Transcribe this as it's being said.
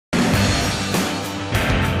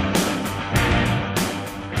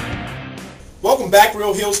Welcome back,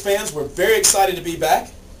 Real Heels fans. We're very excited to be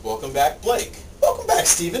back. Welcome back, Blake. Welcome back,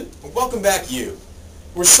 Stephen. Welcome back, you.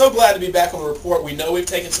 We're so glad to be back on the report. We know we've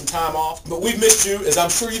taken some time off, but we've missed you, as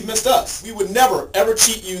I'm sure you've missed us. We would never, ever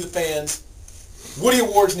cheat you, the fans. Woody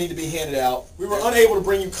Awards need to be handed out. We were unable to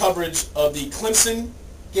bring you coverage of the Clemson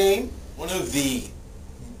game. One of the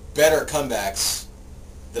better comebacks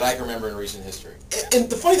that I can remember in recent history. And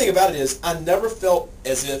the funny thing about it is, I never felt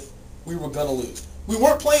as if we were going to lose. We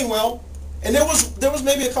weren't playing well, and there was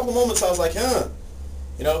maybe a couple moments I was like,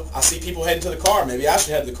 you know, I see people heading to the car. Maybe I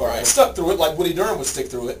should head to the car. Right. I stuck through it like Woody Durham would stick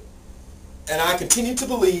through it. And I continued to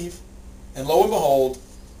believe, and lo and behold,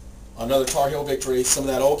 another Tar Heel victory, some of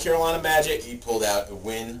that old Carolina magic. He pulled out a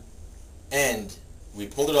win, and we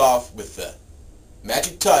pulled it off with the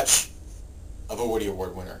magic touch of a Woody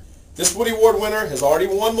Award winner. This Woody Award winner has already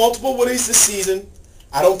won multiple Woodies this season.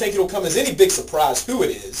 I don't think it'll come as any big surprise who it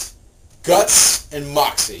is. Guts and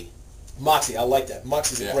Moxie. Moxie, I like that.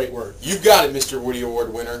 Moxie's a great word. You've got it, Mr. Woody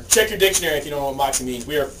Award winner. Check your dictionary if you don't know what Moxie means.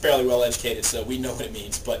 We are fairly well educated, so we know what it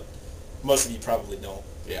means, but most of you probably don't.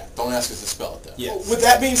 Yeah, don't ask us to spell it, though. Yeah. Well, with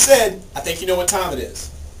that being said, I think you know what time it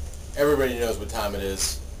is. Everybody knows what time it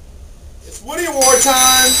is. It's Woody Award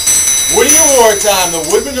time. Woody Award time, the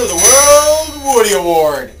Woodman of the World Woody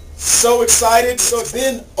Award. So excited. So it's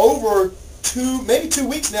been over maybe 2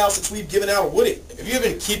 weeks now since we've given out a Woody. If you have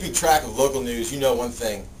been keeping track of local news, you know one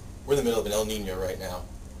thing. We're in the middle of an El Nino right now,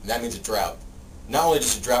 and that means a drought. Not only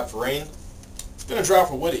just a drought for rain, it's been a drought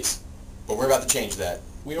for Woodies. But we're about to change that.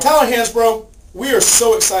 Tyler Hansbrough, we are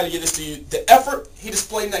so excited to get this to you. The effort he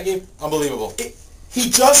displayed in that game, unbelievable.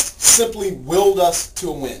 He just simply willed us to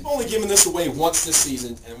a win. Only giving this away once this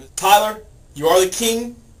season. And Tyler, you are the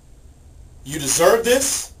king. You deserve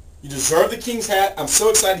this. You deserve the king's hat. I'm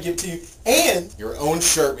so excited to give it to you. And your own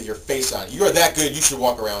shirt with your face on it. You are that good. You should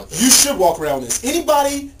walk around with this. You should walk around with this.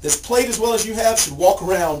 Anybody that's played as well as you have should walk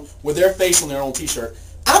around with their face on their own T-shirt.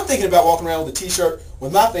 I'm thinking about walking around with a T-shirt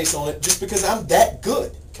with my face on it just because I'm that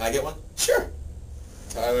good. Can I get one? Sure.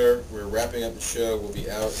 Tyler, we're wrapping up the show. We'll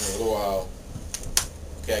be out in a little while.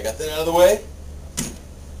 Okay, I got that out of the way.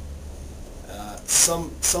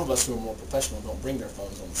 Some of us who are more professional don't bring their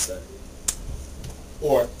phones on the set.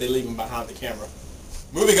 Or they leave them behind the camera.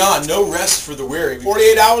 Moving on, no rest for the weary.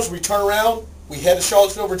 48 hours, we turn around, we head to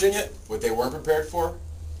Charlottesville, Virginia. What they weren't prepared for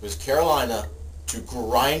was Carolina to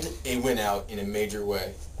grind a win out in a major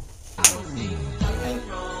way. And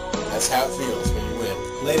that's how it feels when you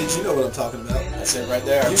win. Ladies, you know what I'm talking about. That's it right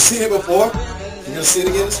there. You've seen it before. You're going to see it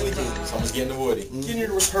again this weekend. Someone's getting the Woody. Ginyard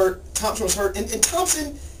was hurt. Thompson was hurt. And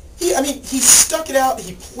Thompson, he stuck it out.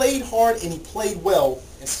 He played hard and he played well.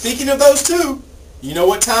 And speaking of those two, you know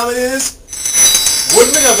what time it is?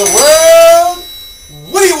 Woodman of the World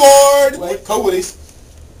Woody Award. Co-Woodies.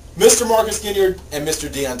 Mr. Marcus Ginyard and Mr.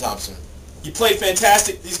 Deon Thompson. You played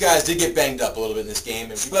fantastic. These guys did get banged up a little bit in this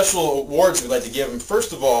game. And special awards we'd like to give them.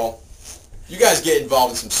 First of all, you guys get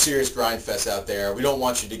involved in some serious grind fests out there. We don't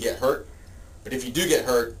want you to get hurt. But if you do get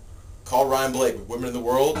hurt, call Ryan Blake with Women in the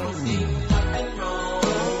World.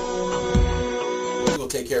 We'll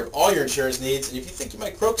take care of all your insurance needs. And if you think you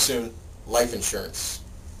might croak soon, life insurance.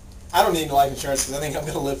 I don't need no life insurance because I think I'm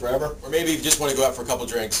going to live forever. Or maybe if you just want to go out for a couple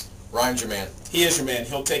drinks, Ryan's your man. He is your man.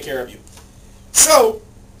 He'll take care of you. So,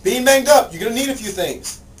 being banged up, you're going to need a few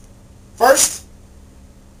things. First,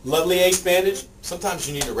 lovely ace bandage. Sometimes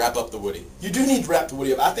you need to wrap up the Woody. You do need to wrap the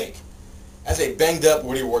Woody up, I think. As a banged up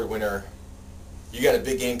Woody Award winner, you got a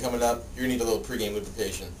big game coming up. You're going to need a little pregame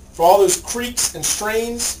lubrication. For all those creaks and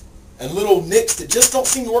strains and little nicks that just don't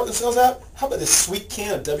seem to work themselves out, how about this sweet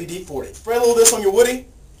can of WD-40? Spray a little of this on your Woody.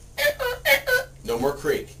 No more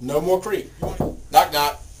creak. No more creak. Knock,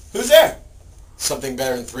 knock. Who's there? Something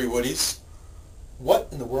better than 3 Woodies. What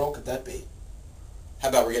in the world could that be? How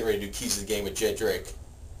about we're getting ready to do Keys of the Game with Jed Drake?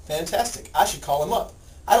 Fantastic. I should call him up.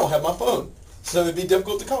 I don't have my phone, so it'd be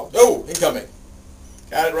difficult to call. Oh, incoming.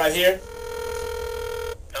 Got it right here.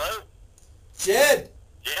 Hello? Jed.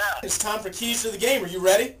 Yeah. It's time for Keys to the Game. Are you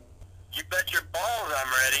ready? You bet your balls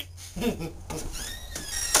I'm ready.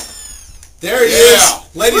 There he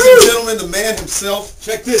is. Ladies and gentlemen, the man himself.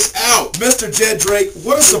 Check this out. Mr. Jed Drake.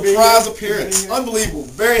 What a surprise appearance. Unbelievable.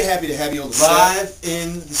 Very happy to have you on the set. Live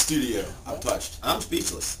in the studio. I'm touched. I'm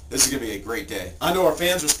speechless. This is going to be a great day. I know our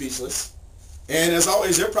fans are speechless. And as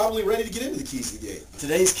always, they're probably ready to get into the Keys of the Game.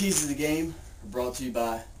 Today's Keys of the Game are brought to you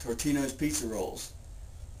by Tortino's Pizza Rolls.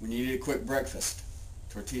 When you need a quick breakfast,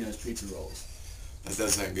 Tortino's Pizza Rolls. That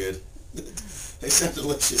does sound good. They sound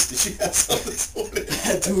delicious. Did you have some this morning?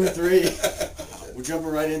 2 or 3. We're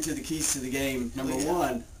jumping right into the keys to the game. Number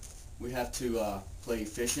 1, we have to play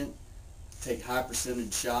efficient, take high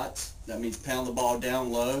percentage shots. That means pound the ball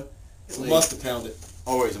down low It's a must to pound it.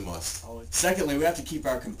 Always a must. Secondly, we have to keep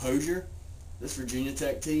our composure. This Virginia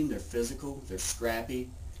Tech team, they're physical, they're scrappy,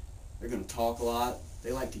 they're going to talk a lot.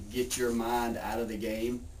 They like to get your mind out of the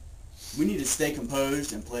game. We need to stay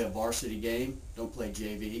composed and play a varsity game. Don't play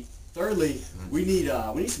JV. Thirdly, we need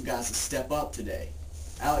some guys to step up today.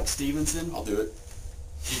 Alex Stephenson. I'll do it.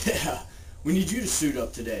 Yeah, we need you to suit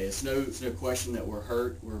up today. It's no question that we're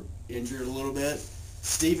hurt. We're injured a little bit.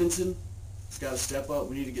 Stevenson has got to step up.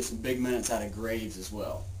 We need to get some big minutes out of Graves as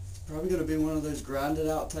well. It's probably going to be one of those grinded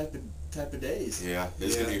out type of days. Yeah,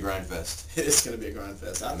 it's going to be a grind fest. It is going to be a grind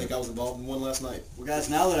fest. I think I was involved in one last night. Well, guys,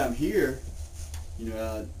 now that I'm here,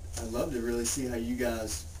 I'd love to really see how you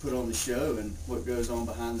guys put on the show and what goes on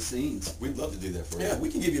behind the scenes. We'd love to do that for you. Yeah, we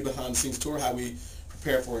can give you a behind-the-scenes tour how we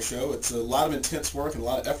prepare for a show. It's a lot of intense work and a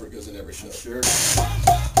lot of effort goes in every show. Sure.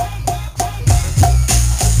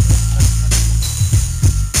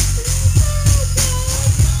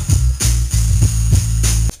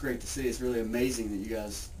 It's great to see. It's really amazing that you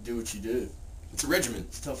guys do what you do. It's a regimen.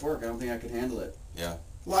 It's tough work. I don't think I could handle it. Yeah.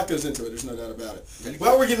 A lot goes into it. There's no doubt about it.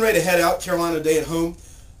 Well, we're getting ready to head out. Carolina Day at home.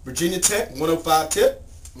 Virginia Tech, 105 tip.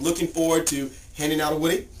 Looking forward to handing out a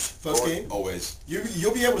Woody post-game. Always.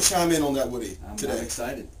 You'll be able to chime in on that Woody today. I'm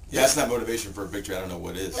excited. Yeah, that's not motivation for a victory. I don't know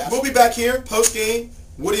what is. We'll be back here post-game,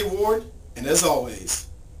 Woody Award, and as always,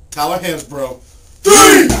 Tyler Hansbrough.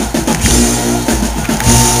 3!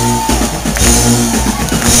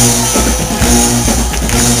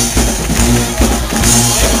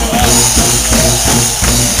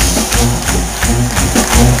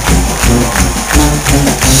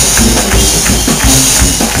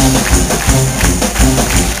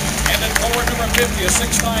 And then forward number 50, a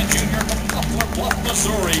 6'9" junior from Poplar Bluff,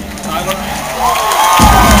 Missouri, Tyler.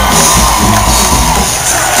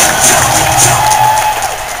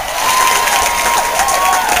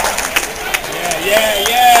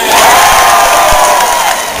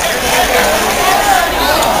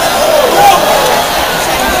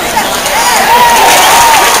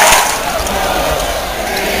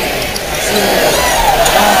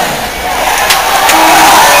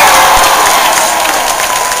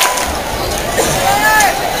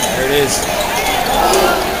 There it is.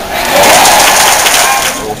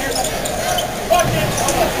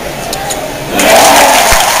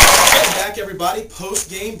 Back, everybody.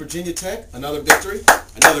 Post-game, Virginia Tech, another victory.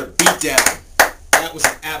 Another beatdown. That was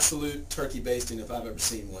an absolute turkey basting if I've ever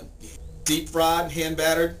seen one. Deep fried, hand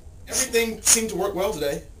battered. Everything seemed to work well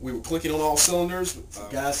today. We were clicking on all cylinders.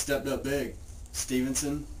 Guys stepped up big.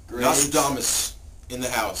 Stevenson, Graves. Nostradamus in the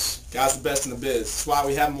house. Guys the best in the biz. That's why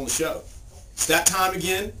we have them on the show. It's that time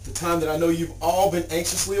again, the time that I know you've all been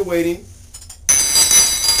anxiously awaiting.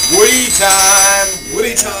 Woody time.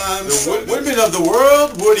 Woody time. The Women of the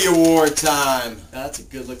World Woody Award time. That's a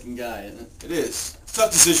good-looking guy, isn't it? It is.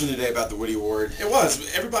 Tough decision today about the Woody Award. It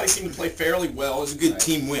was. Everybody seemed to play fairly well. It was a good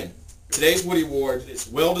team win. Today's Woody Award is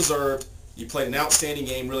well-deserved. You played an outstanding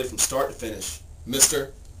game, really, from start to finish.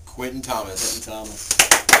 Mr. Quentin Thomas. Quentin Thomas.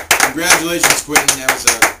 Congratulations, Quentin. That was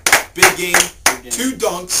a big game. Big game. 2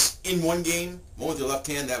 dunks in one game. One with your left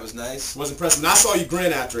hand. That was nice. Was impressive. And I saw you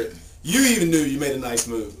grin after it. You even knew you made a nice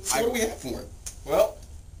move. So what do we have for him? Well,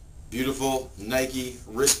 beautiful Nike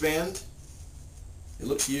wristband. It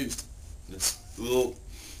looks used. It's a little...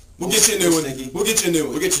 We'll get you a new one. sticky. We'll get you a new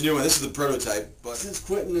one. We'll get you a new one. This is the prototype. But Since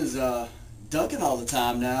Quentin is dunking all the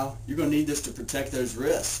time now, you're going to need this to protect those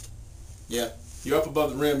wrists. Yeah. You're up above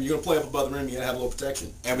the rim. You're going to play up above the rim. You got to have a little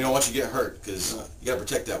protection. And we don't want you to get hurt because you got to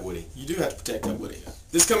protect that Woody. You do have to protect that Woody.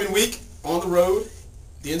 This coming week, on the road,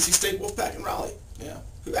 the NC State Wolfpack in Raleigh, Yeah.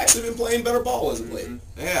 who've actually been playing better ball as of late.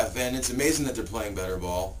 They have, and it's amazing that they're playing better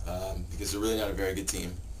ball because they're really not a very good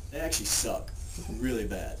team. They actually suck really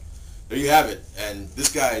bad. There you have it. And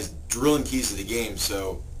this guy is drilling keys to the game,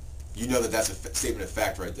 so you know that that's a statement of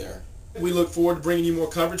fact right there. We look forward to bringing you more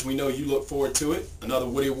coverage. We know you look forward to it. Another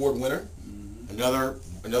Woody Award winner.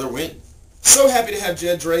 Another win. So happy to have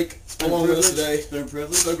Jed Drake along with us today. It's been a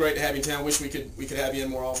privilege. So great to have you in town. Wish we could have you in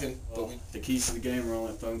more often. Well, the keys to the game are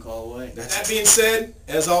only a phone call away. That being said,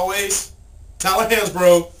 as always, Tyler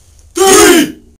Hansbrough.